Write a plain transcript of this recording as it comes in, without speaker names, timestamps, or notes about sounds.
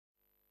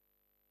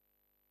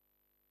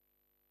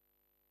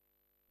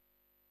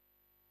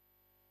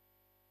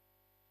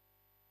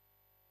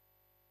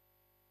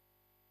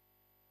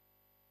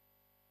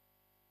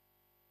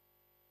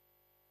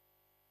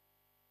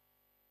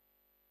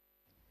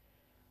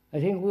I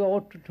think we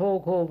ought to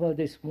talk over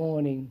this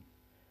morning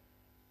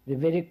the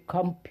very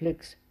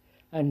complex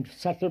and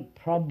subtle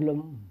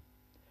problem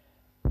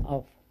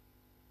of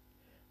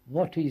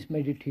what is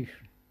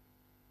meditation.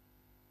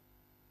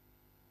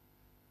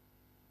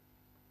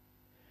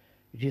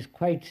 It is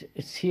quite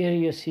a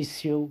serious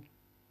issue,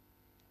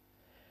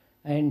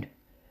 and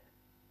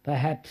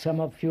perhaps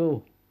some of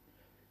you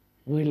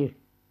will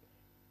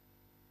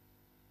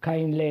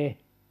kindly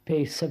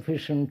pay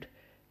sufficient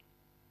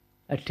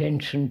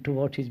attention to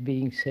what is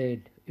being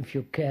said, if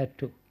you care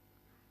to.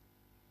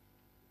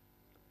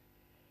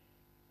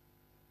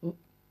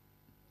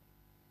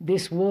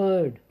 This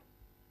word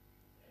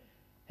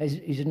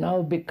is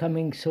now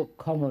becoming so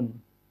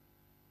common.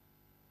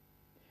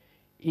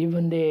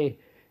 Even the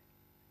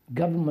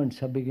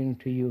governments are beginning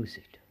to use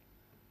it.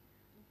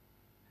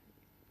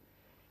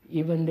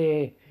 Even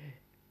the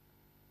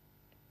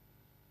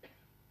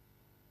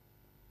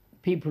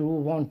people who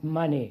want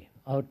money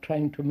are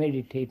trying to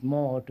meditate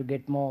more to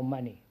get more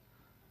money.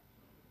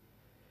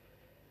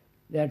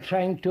 They are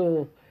trying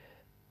to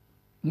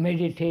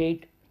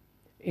meditate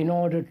in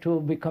order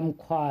to become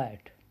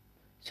quiet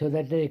so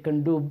that they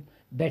can do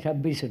better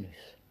business.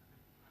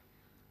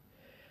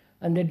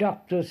 And the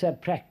doctors are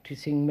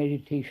practicing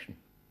meditation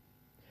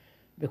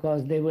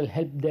because they will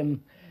help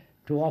them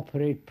to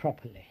operate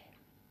properly,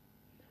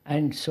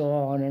 and so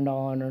on and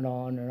on and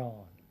on and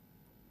on.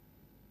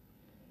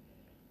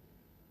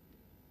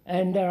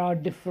 And there are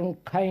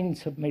different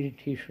kinds of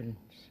meditations,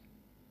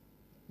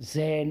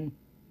 Zen,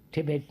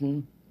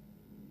 Tibetan,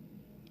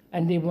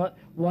 and the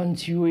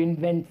ones you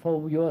invent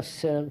for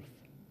yourself.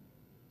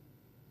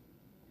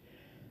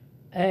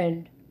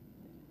 And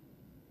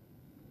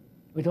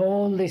with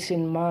all this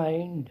in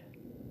mind,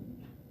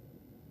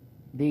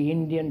 the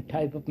Indian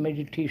type of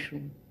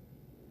meditation,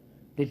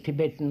 the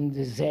Tibetan,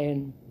 the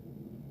Zen,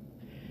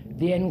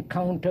 the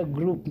encounter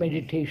group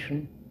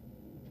meditation,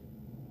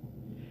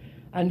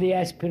 and the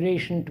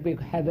aspiration to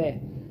have a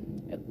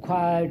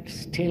quiet,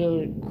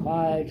 still,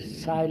 quiet,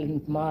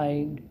 silent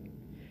mind.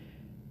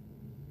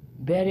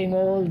 Bearing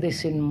all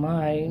this in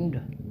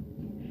mind,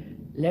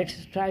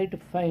 let's try to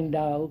find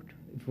out,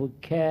 if we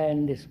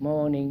can this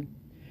morning,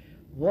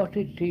 what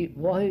it is,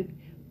 why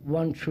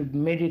one should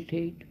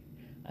meditate,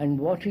 and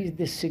what is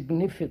the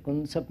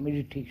significance of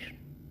meditation.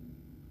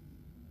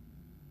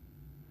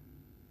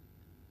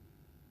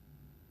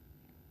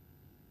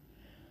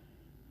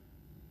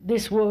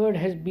 This word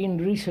has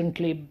been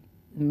recently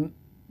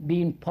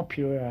been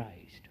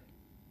popularized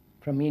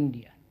from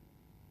India.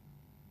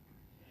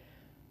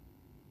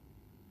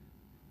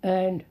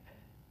 And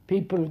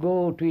people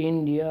go to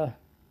India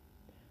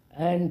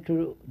and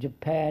to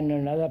Japan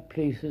and other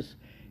places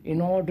in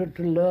order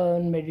to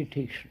learn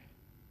meditation,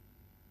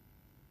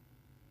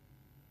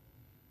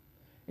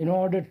 in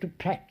order to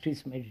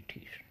practice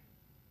meditation,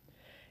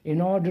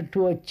 in order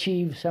to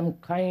achieve some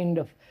kind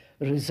of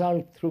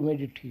result through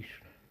meditation.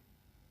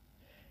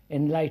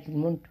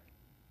 Enlightenment,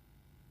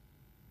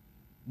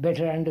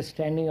 better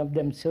understanding of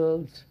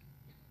themselves,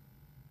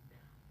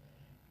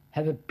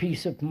 have a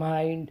peace of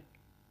mind,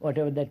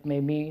 whatever that may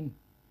mean,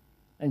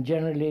 and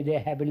generally they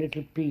have a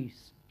little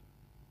peace,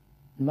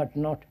 but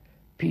not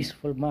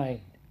peaceful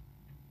mind.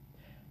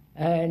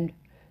 And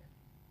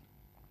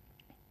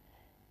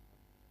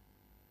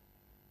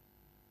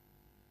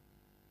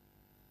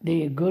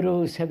the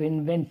gurus have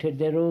invented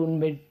their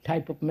own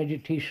type of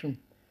meditation,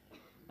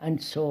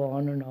 and so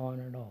on and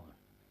on and on.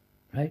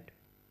 Right?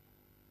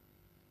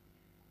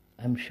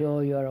 I'm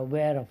sure you're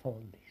aware of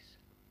all this.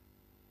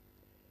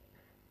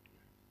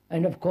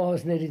 And of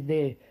course there is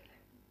the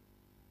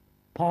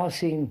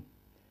passing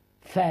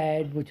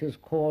fad which is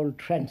called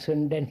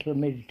transcendental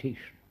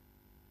meditation.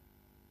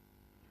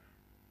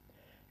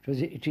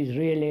 It is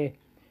really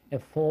a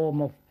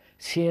form of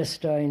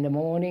siesta in the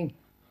morning,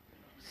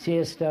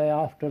 siesta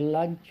after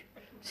lunch,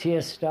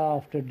 siesta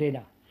after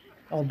dinner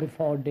or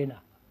before dinner,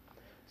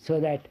 so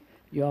that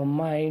your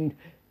mind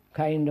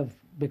kind of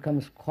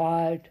becomes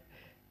quiet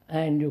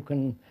and you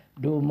can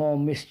do more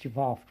mischief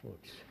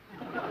afterwards.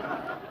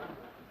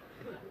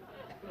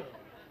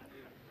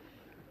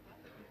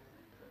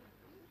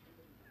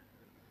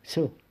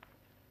 So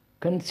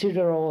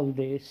consider all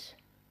this,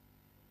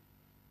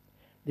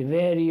 the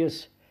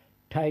various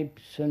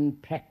types and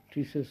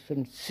practices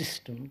and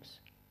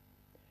systems,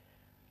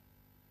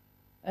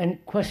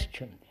 and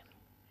question them.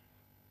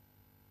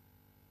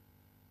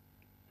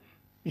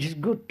 It is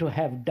good to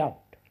have doubt.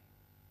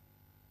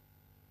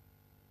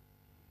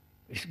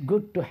 It's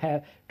good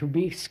to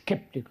be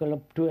skeptical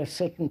up to a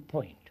certain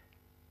point.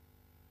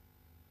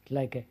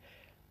 Like a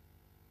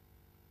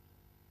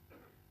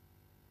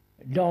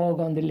dog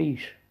on the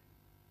leash.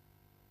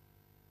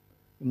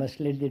 You must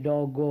let the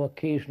dog go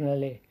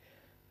occasionally,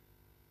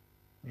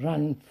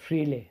 run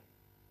freely.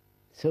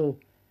 So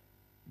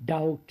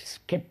doubt,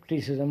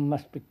 skepticism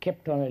must be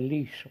kept on a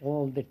leash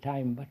all the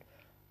time, but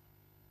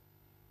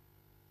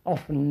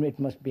often it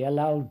must be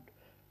allowed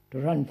to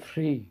run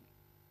free.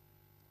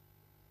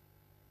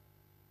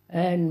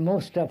 And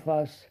most of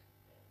us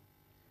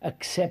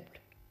accept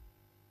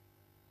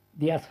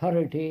the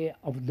authority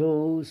of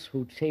those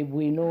who say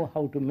we know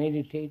how to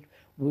meditate,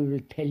 we will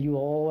tell you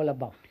all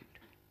about it.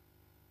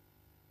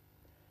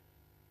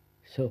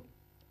 So,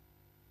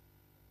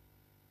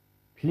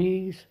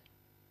 please,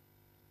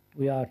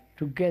 we are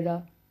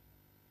together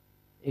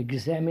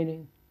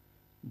examining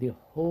the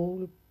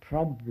whole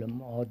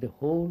problem or the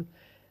whole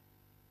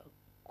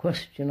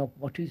question of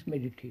what is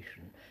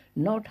meditation,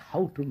 not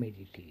how to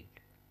meditate.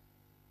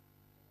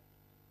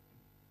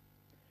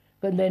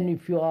 But then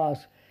if you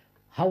ask,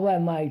 how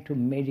am I to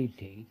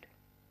meditate?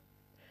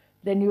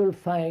 Then you will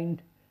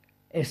find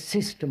a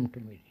system to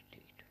meditate.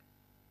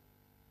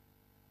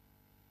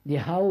 The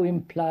how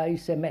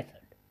implies a method.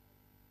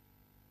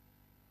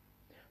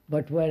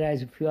 But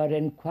whereas if you are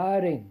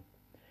inquiring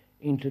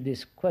into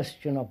this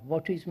question of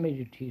what is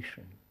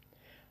meditation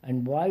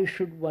and why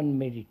should one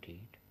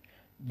meditate,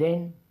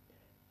 then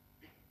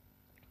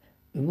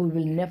we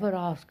will never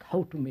ask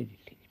how to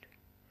meditate.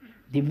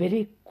 The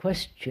very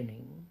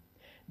questioning,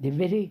 the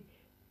very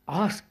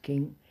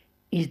asking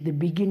is the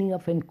beginning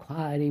of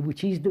inquiry,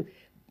 which is the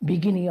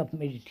beginning of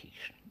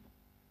meditation.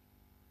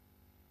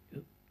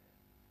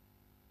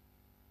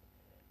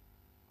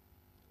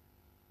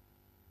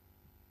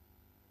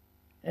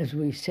 As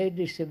we said,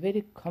 it's a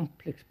very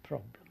complex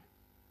problem.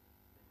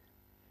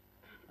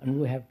 And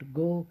we have to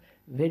go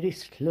very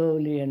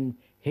slowly and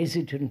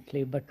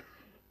hesitantly, but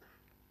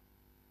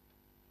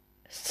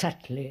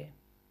subtly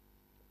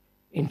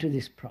into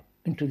this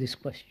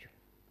question.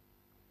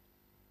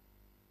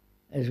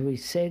 As we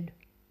said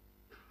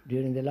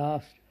during the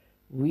last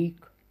week,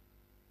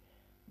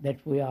 that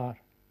we are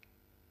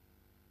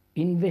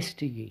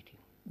investigating,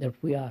 that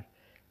we are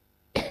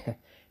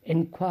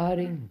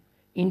inquiring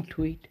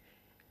into it,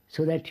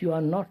 so that you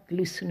are not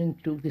listening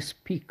to the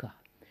speaker.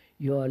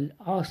 You are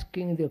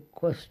asking the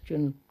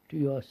question to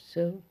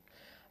yourself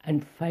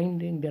and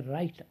finding the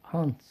right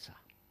answer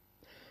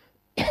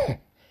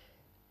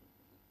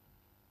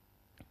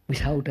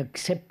without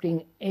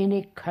accepting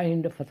any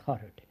kind of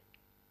authority.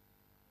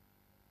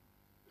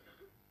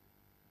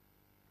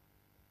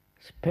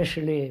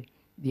 Especially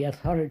the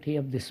authority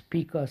of the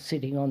speaker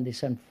sitting on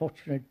this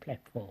unfortunate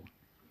platform.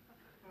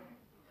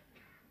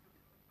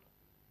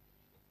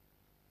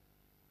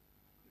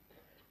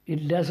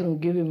 It doesn't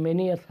give him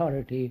any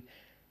authority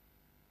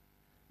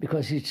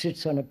because he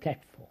sits on a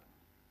platform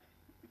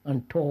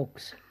and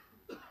talks.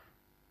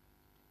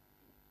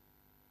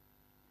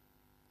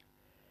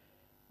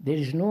 There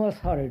is no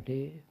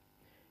authority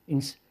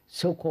in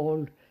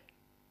so-called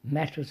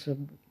matters of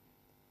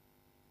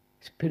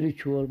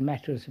spiritual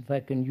matters, if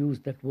I can use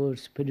that word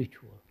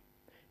spiritual,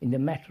 in the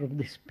matter of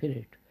the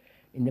spirit,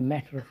 in the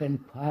matter of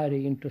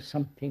inquiry into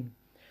something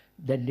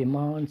that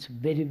demands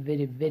very,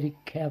 very, very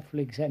careful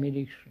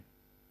examination.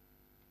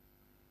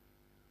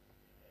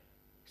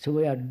 So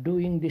we are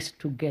doing this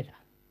together,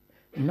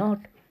 not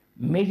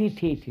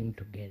meditating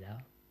together,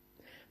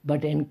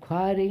 but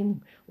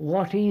inquiring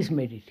what is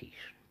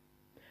meditation.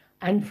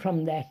 And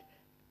from that,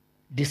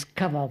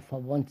 discover for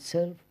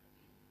oneself,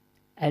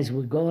 as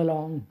we go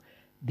along,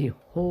 the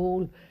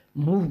whole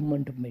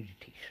movement of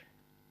meditation.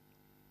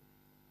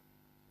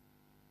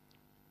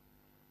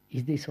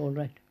 Is this all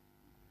right?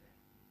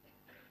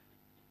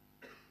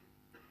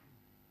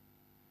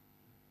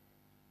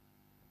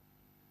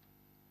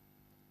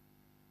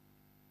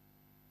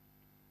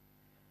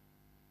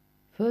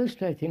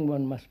 First, I think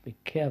one must be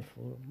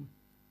careful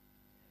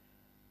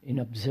in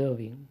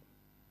observing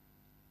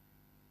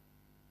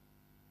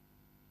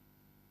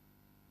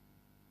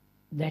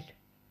that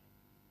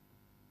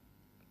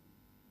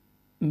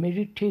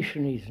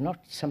meditation is not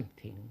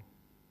something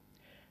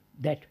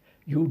that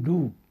you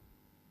do.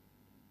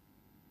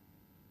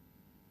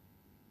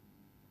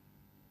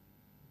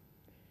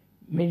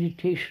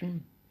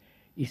 Meditation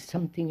is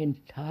something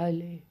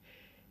entirely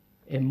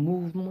a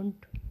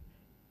movement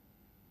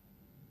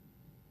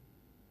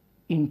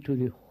into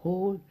the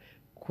whole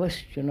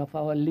question of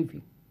our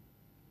living.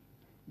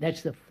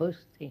 That's the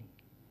first thing.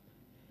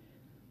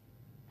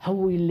 How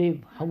we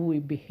live, how we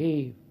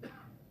behave,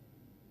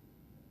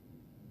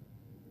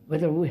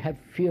 whether we have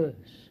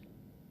fears,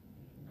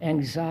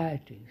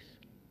 anxieties,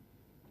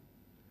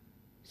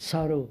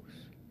 sorrows,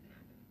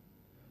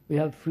 we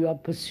are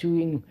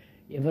pursuing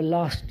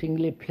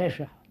everlastingly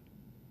pleasure,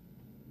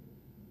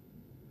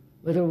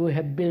 whether we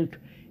have built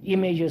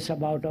images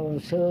about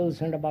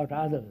ourselves and about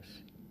others.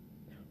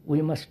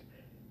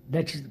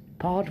 That is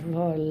part of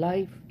our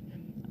life,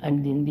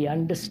 and in the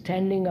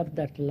understanding of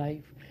that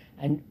life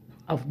and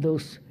of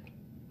those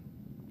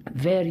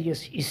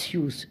various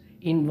issues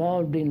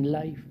involved in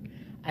life,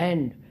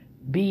 and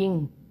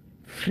being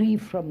free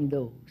from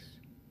those,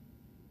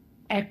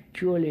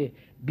 actually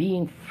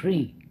being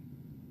free,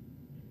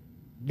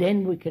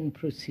 then we can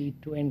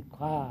proceed to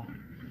inquire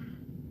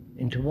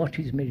into what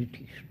is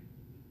meditation.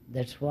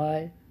 That's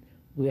why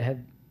we have,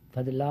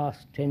 for the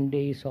last 10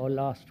 days or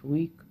last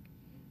week,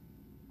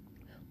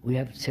 we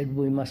have said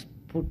we must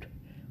put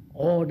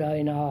order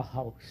in our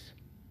house.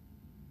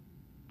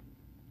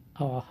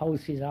 Our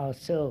house is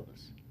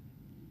ourselves.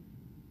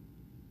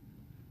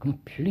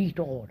 Complete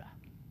order.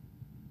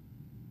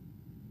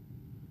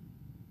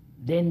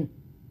 then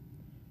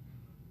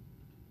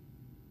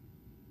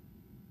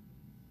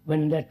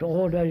when that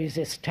order is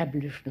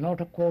established, not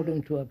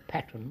according to a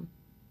pattern,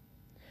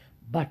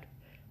 but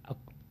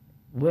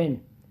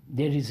when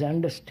there is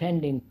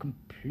understanding,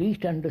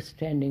 complete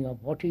understanding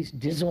of what is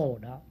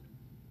disorder,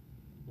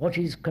 what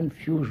is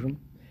confusion,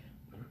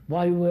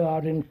 why we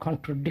are in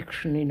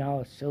contradiction in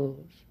our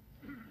souls,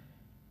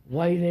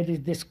 why there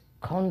is this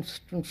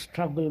constant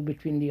struggle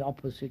between the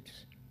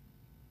opposites,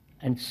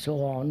 and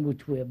so on,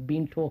 which we have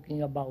been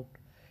talking about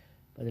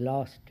for the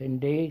last 10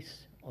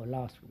 days or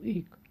last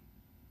week.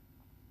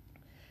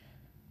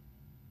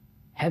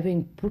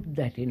 Having put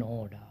that in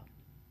order,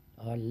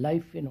 our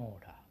life in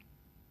order,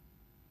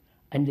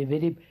 and the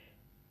very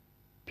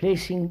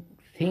placing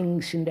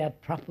things in their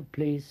proper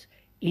place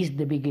is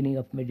the beginning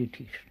of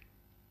meditation.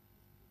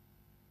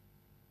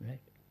 Right?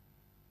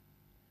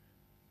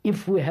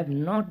 If we have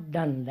not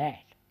done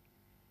that,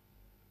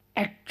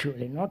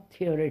 actually, not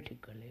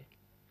theoretically,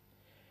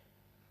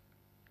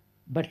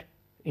 but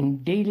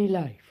in daily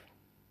life,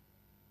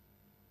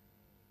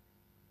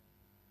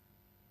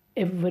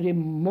 every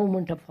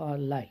moment of our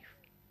life,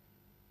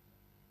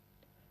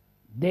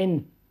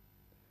 then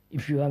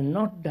if you have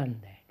not done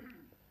that,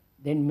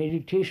 then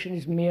meditation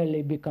is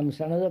merely becomes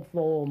another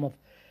form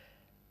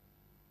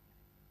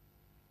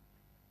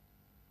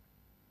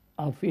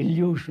of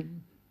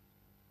illusion,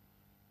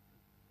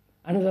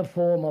 another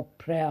form of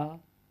prayer,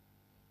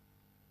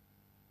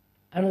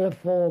 another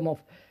form of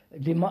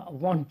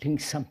wanting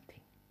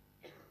something,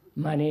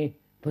 money,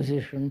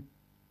 position,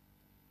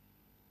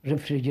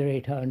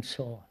 refrigerator, and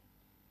so on.